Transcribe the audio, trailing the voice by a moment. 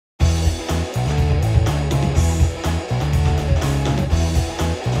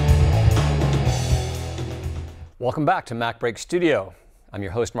Welcome back to MacBreak Studio. I'm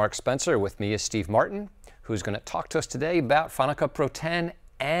your host, Mark Spencer. With me is Steve Martin, who's going to talk to us today about Final Cut Pro 10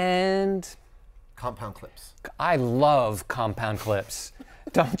 and compound clips. I love compound clips.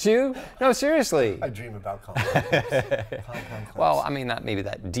 Don't you? No, seriously. I dream about compound clips. Compound clips. Well, I mean, not maybe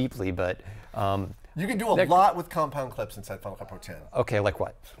that deeply, but you can do a lot with compound clips inside Final Cut Pro 10. Okay, like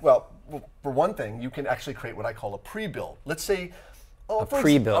what? Well, for one thing, you can actually create what I call a pre-build. Let's say, a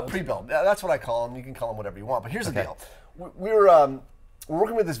pre-build. A pre-build. That's what I call them. You can call them whatever you want. But here's the deal: we're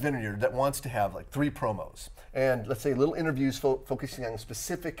working with this vineyard that wants to have like 3 promos, and let's say little interviews focusing on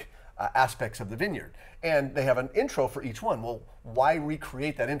specific aspects of the vineyard, and they have an intro for each one. Well, why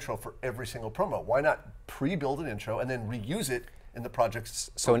recreate that intro for every single promo? Why not pre-build an intro and then reuse it in the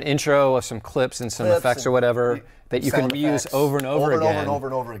projects? So an intro of some clips and some effects or whatever that you can reuse over and over again. Over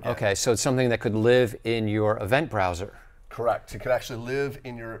and over again. Okay, so it's something that could live in your event browser. Correct. It could actually live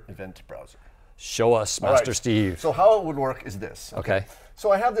in your event browser. Show us, Master Steve. So how it would work is this. Okay.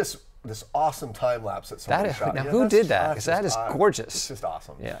 So I have this awesome time lapse that somebody shot. Now, who did that? Because that is gorgeous. It's just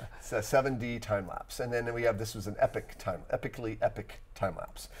awesome. Yeah. It's a 7D time lapse, and then we have this was an epically epic time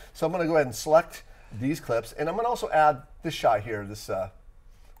lapse. So I'm going to go ahead and select these clips, and I'm going to also add this shot here. Just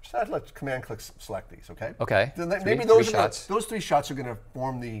let command click select these. Okay. Okay. Then maybe those 3 shots are going to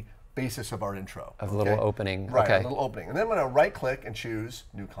form the basis of our intro. Of a little opening. Right, okay. a little opening. And then I'm going to right click and choose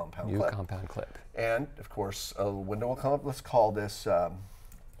new compound clip. New compound clip. And of course, a window will come up. Let's call this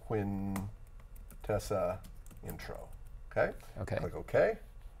Quintessa intro. Okay? Okay. Click OK.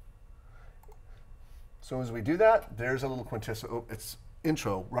 As soon as we do that, there's a little Quintessa. It's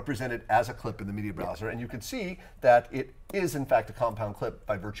intro represented as a clip in the media browser, and you can see that it is in fact a compound clip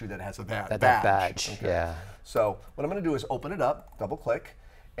by virtue that it has a badge. That badge. Okay. Yeah. So what I'm going to do is open it up, double click,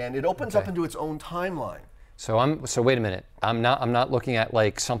 and it opens up into its own timeline. So wait a minute. I'm not looking at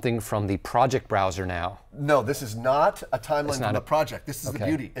like something from the project browser now. No, this is not a timeline from the project. This is the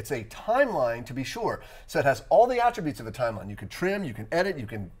beauty. It's a timeline to be sure. So it has all the attributes of a timeline. You can trim, you can edit,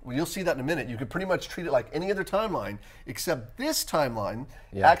 you'll see that in a minute. You can pretty much treat it like any other timeline, except this timeline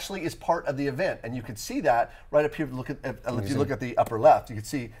actually is part of the event. And you can see that right up here. If you look at the upper left, you can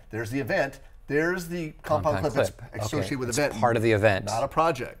see there's the event. There's the compound clip that's associated with the event. Part of the event. Not a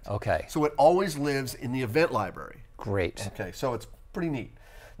project. Okay. So it always lives in the event library. Great. Okay, so it's pretty neat.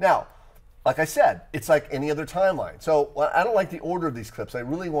 Now, like I said, it's like any other timeline. So I don't like the order of these clips. I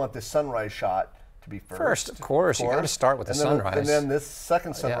really want this sunrise shot to be first. First, of course. You got to start with the sunrise. And then this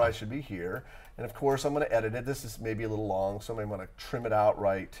second sunrise should be here. And of course, I'm going to edit it. This is maybe a little long, so I'm going to trim it out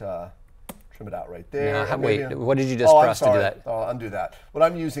right. Trim it out right there. Now, wait, what did you just press to do that? I'll undo that. What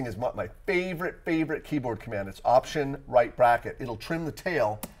I'm using is my favorite keyboard command. It's Option right bracket. It'll trim the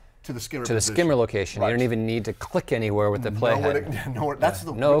tail to the skimmer position. To the skimmer location. Right. You don't even need to click anywhere with the playhead. That's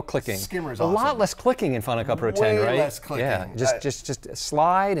no clicking. Skimmer's awesome. A lot less clicking in Final Cut Pro 10, right? Way less clicking. Yeah, just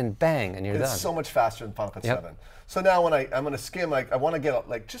slide and bang, and you're done. It's so much faster than Final Cut 7. So now when I'm going to skim, I want to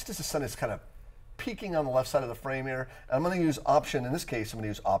get just as the sun is kind of peeking on the left side of the frame here, and I'm going to use Option. In this case, I'm going to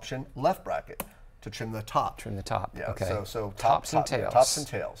use Option left bracket to trim the top. Trim the top. Yeah. Okay. So tops and tails. Tops and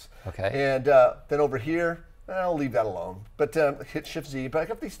tails. Okay. And then over here, I'll leave that alone. But hit Shift Z. But I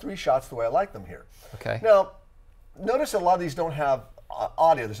got these 3 shots the way I like them here. Okay. Now, notice a lot of these don't have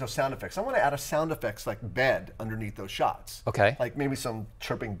audio. There's no sound effects. I want to add a sound effects like bed underneath those shots. Okay. Like maybe some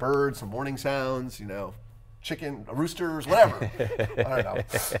chirping birds, some morning sounds. Chicken, roosters, whatever. I don't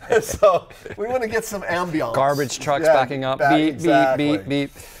know. So we want to get some ambiance. Garbage trucks backing up. Beep, exactly. beep,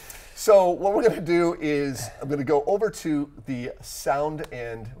 beep, beep. So what we're going to do is I'm going to go over to the sound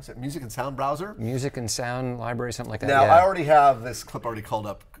and music and sound browser. Music and sound library, something like that. Now I already have this clip already called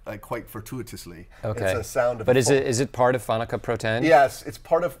up quite fortuitously. Okay. It's a sound. But is it part of Final Cut Pro 10? Yes, it's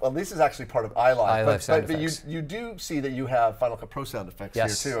part of. Well, this is actually part of iLive. But you do see that you have Final Cut Pro sound effects here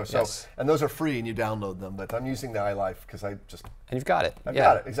too. So and those are free and you download them. But I'm using the iLive because I just. And you've got it. I've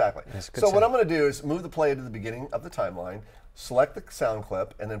got it exactly. So what I'm going to do is move the play to the beginning of the timeline. Select the sound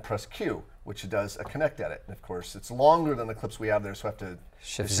clip and then press Q, which does a connect edit. And of course, it's longer than the clips we have there, so I have to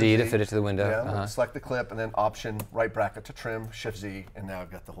Shift Z to fit it to the window. Yeah, select the clip and then Option right bracket to trim, Shift Z, and now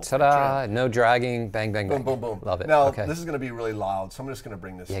I've got the whole Ta-da! No dragging, bang, bang, bang. Boom, boom, boom. Love it. Now this is going to be really loud, so I'm just going to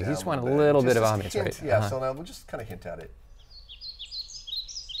bring this down. Yeah, you just want a little bit of ambience, right? Yeah, so now we'll just kind of hint at it.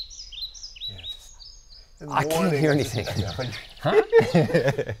 Yeah, I can't hear anything. Huh?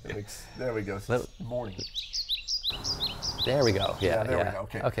 There we go. It's morning. There we go. Yeah, there we go.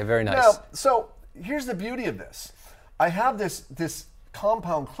 Okay. Okay, very nice. Now, so here's the beauty of this. I have this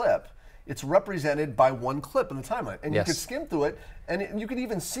compound clip. It's represented by one clip in the timeline, and you could skim through it, and you could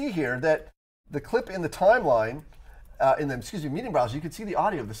even see here that the clip in the timeline in the meeting browser, you can see the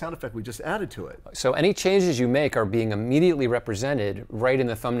audio of the sound effect we just added to it. So any changes you make are being immediately represented right in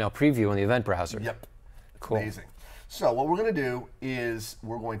the thumbnail preview in the event browser. Yep. It's cool. Amazing. So what we're going to do is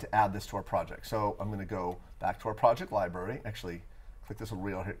we're going to add this to our project. So I'm going to go back to our project library. Actually, click this little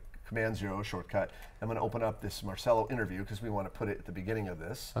wheel here, Command-0 shortcut. I'm going to open up this Marcelo interview because we want to put it at the beginning of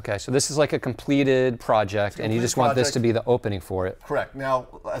this. Okay, so this is like a completed project, and you just want this to be the opening for it. Correct. Now,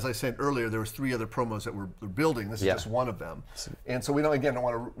 as I said earlier, there was 3 other promos that we're building. This is just one of them. And so we don't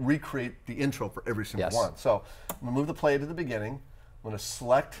want to recreate the intro for every single one. So I'm going to move the play to the beginning. I'm going to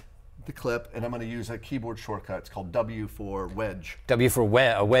select the clip, and I'm going to use a keyboard shortcut. It's called W for wedge. W for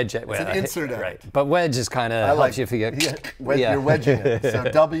a wedge. It's an insert. Right. But wedge is kind of helps you if you get. You're wedging it. So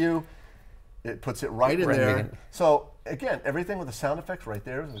W, it puts it right in there. So again, everything with the sound effects right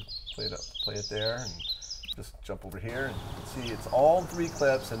there. Play it there, and just jump over here, and you can see it's all 3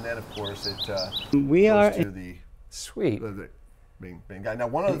 clips, and then of course it goes to the sweet the main guy. Now,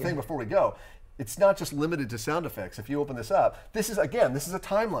 one other thing before we go. It's not just limited to sound effects. If you open this up, this is a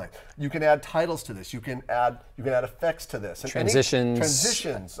timeline. You can add titles to this. You can add effects to this. And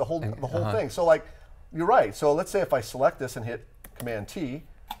transitions, the whole thing. So like, you're right. So let's say if I select this and hit Command T,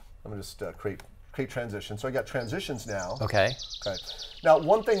 I'm gonna just create transition. So I got transitions now. Okay. Okay. Now,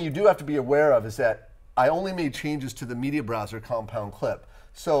 one thing you do have to be aware of is that I only made changes to the media browser compound clip.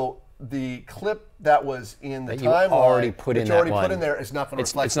 So the clip that was in the timeline already put in there is not going to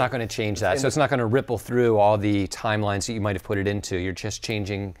reflect. It's not going to change that. So it's not going to ripple through all the timelines that you might have put it into. You're just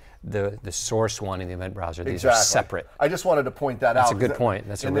changing the source one in the event browser. These are separate. I just wanted to point that out. That's a good point.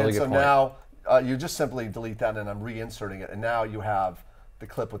 That's a really good point. So now you just simply delete that, and I'm reinserting it, and now you have the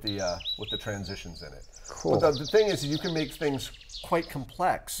clip with the transitions in it. Cool. But the thing is, you can make things quite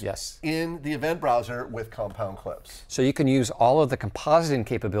complex in the event browser with compound clips. So you can use all of the compositing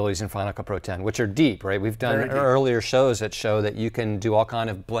capabilities in Final Cut Pro 10, which are deep, right? We've done earlier shows that show that you can do all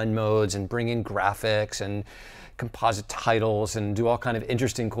kind of blend modes and bring in graphics and composite titles and do all kind of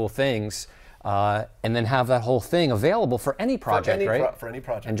interesting, cool things, and then have that whole thing available for any project, right? For any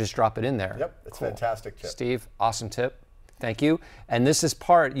project. And just drop it in there. Yep, it's a fantastic tip. Steve, awesome tip. Thank you. And this is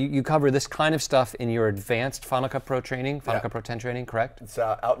you cover this kind of stuff in your advanced Final Cut Pro training, Final Cut Pro 10 training, correct? It's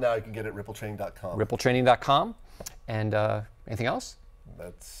out now. You can get it at rippletraining.com. Rippletraining.com. And anything else?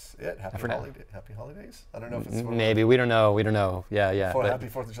 That's it. Happy holidays? I don't know if it's maybe. We don't know. We don't know. Yeah. Happy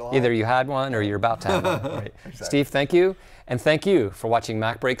 4th of July? Either you had one or you're about to have one. Right. Exactly. Steve, thank you. And thank you for watching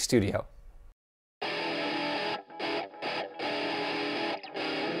MacBreak Studio.